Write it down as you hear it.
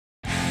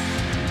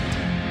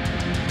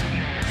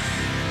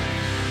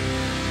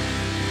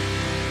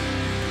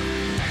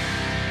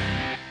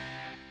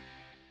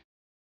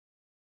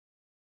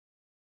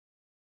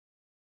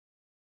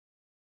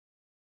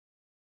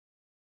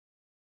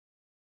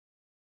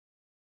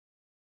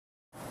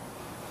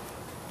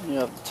You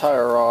have the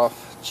tire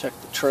off, check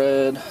the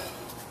tread,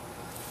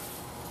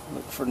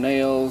 look for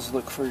nails,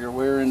 look for your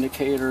wear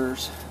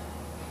indicators.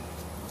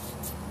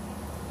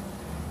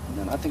 And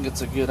then I think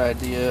it's a good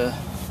idea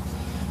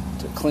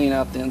to clean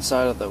out the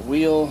inside of the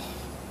wheel,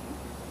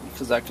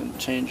 because that can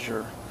change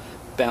your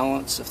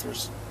balance if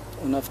there's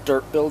enough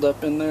dirt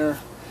buildup in there.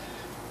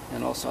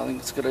 And also I think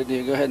it's a good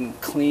idea to go ahead and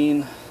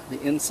clean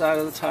the inside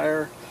of the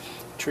tire.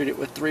 Treat it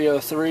with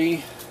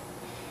 303.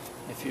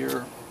 If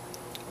you're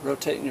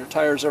rotating your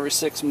tires every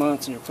 6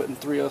 months and you're putting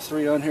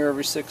 303 on here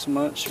every 6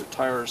 months, your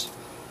tires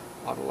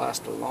ought to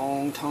last a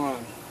long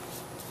time.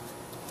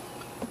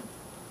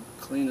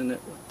 Cleaning it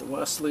with the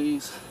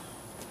Westleys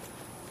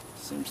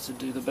seems to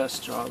do the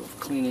best job of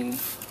cleaning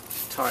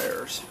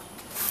tires.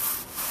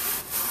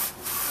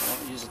 I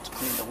don't use it to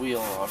clean the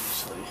wheel,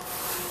 obviously.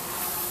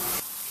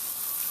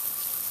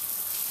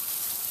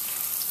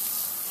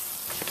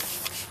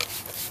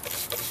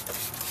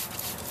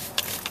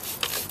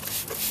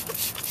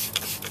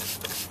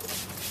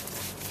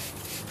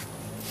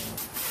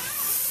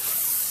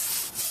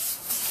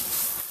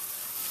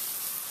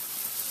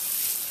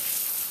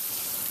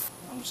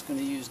 I'm just going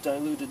to use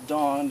diluted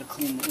Dawn to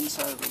clean the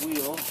inside of the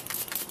wheel.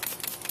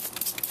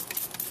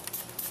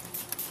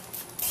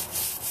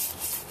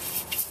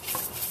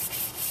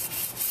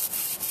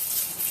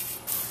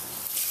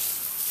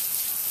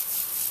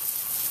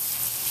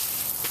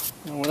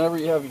 And whenever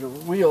you have your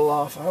wheel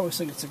off, I always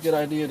think it's a good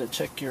idea to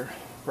check your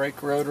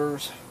brake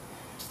rotors,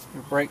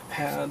 your brake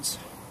pads,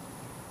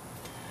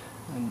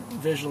 and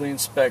visually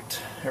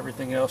inspect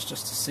everything else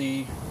just to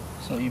see.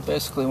 So you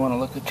basically want to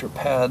look at your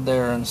pad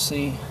there and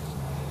see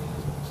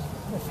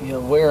if you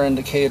have wear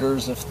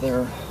indicators, if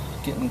they're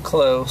getting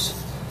close.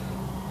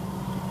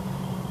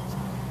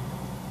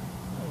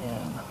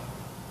 And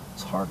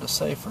it's hard to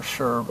say for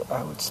sure, but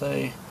I would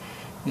say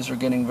these are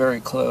getting very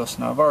close.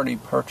 Now I've already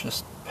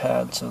purchased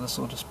pads, so this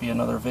will just be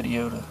another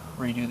video to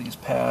redo these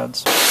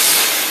pads.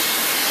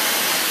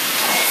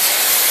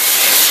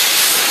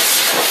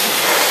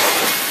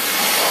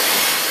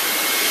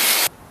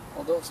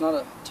 Although it's not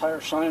a tire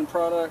shine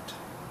product,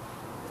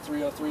 the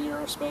 303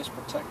 Aerospace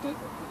Protectant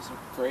is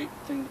a great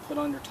thing to put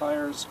on your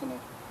tires. It's going to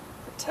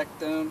protect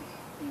them,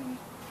 and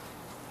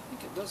I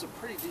think it does a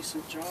pretty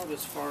decent job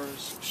as far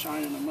as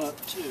shining them up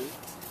too.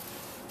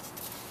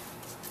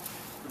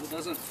 But it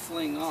doesn't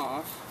fling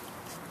off.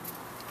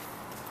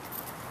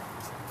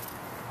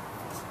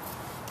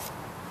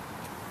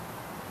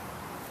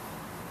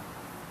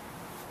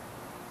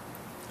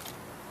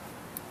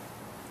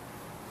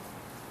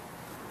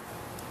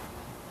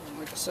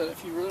 Like I said,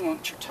 if you really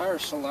want your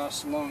tires to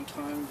last a long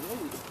time, you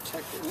really need to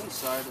protect the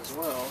inside as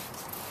well.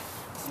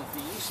 And if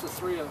you use the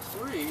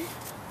 303,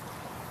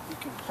 you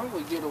can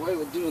probably get away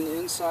with doing the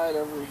inside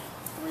every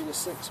 3 to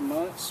 6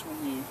 months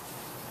when you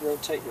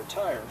rotate your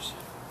tires.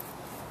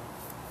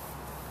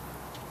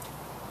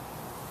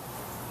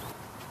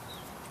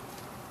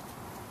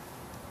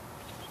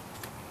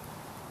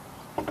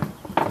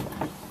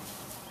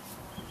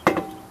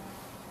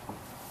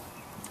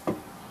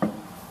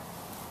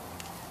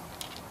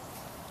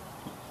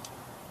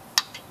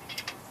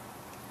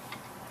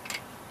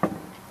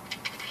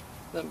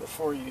 Then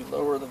before you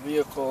lower the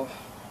vehicle,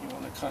 you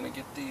want to kind of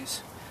get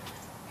these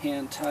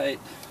hand tight.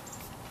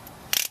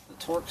 The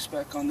torque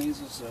spec on these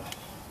is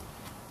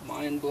a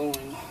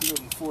mind-blowing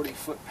 140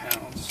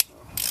 foot-pounds,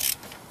 so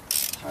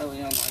it's highly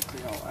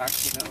unlikely I'll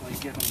accidentally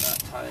get them that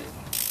tight.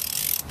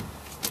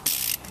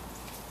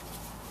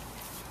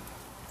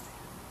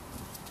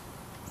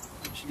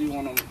 But you do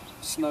want them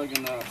snug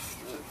enough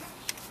that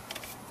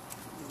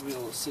the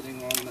wheel is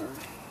sitting on there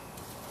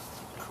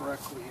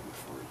correctly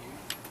before you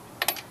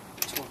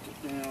torque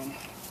it down.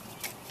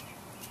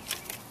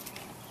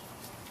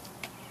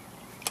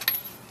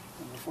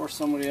 And before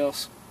somebody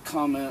else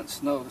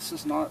comments, no, this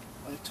is not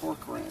a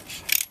torque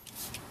wrench.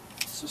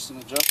 It's just an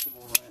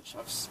adjustable wrench.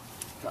 I've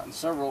gotten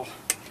several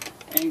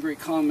angry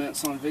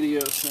comments on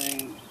videos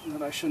saying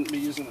that I shouldn't be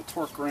using a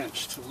torque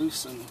wrench to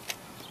loosen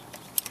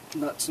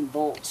nuts and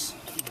bolts.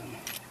 And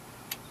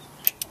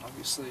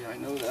obviously I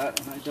know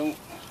that, and I don't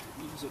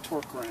use a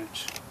torque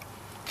wrench.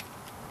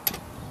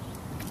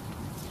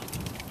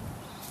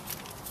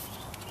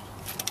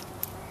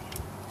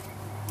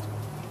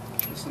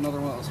 It's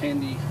another one of those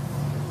handy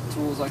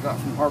tools I got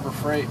from Harbor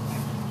Freight.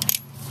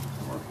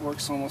 It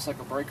works almost like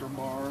a breaker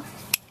bar or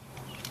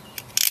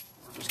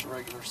just a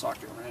regular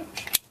socket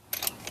wrench.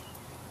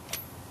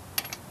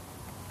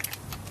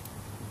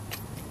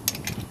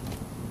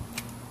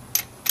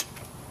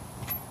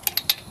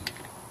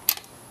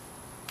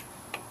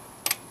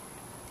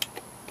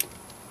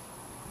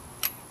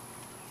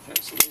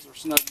 Okay, so those are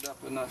snugged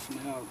up enough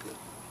now that you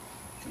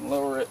can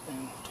lower it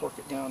and torque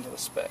it down to the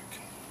spec.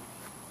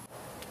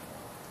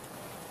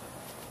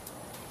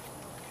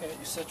 Okay,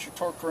 you set your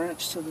torque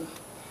wrench to the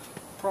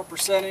proper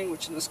setting,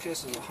 which in this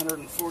case is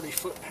 140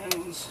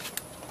 foot-pounds.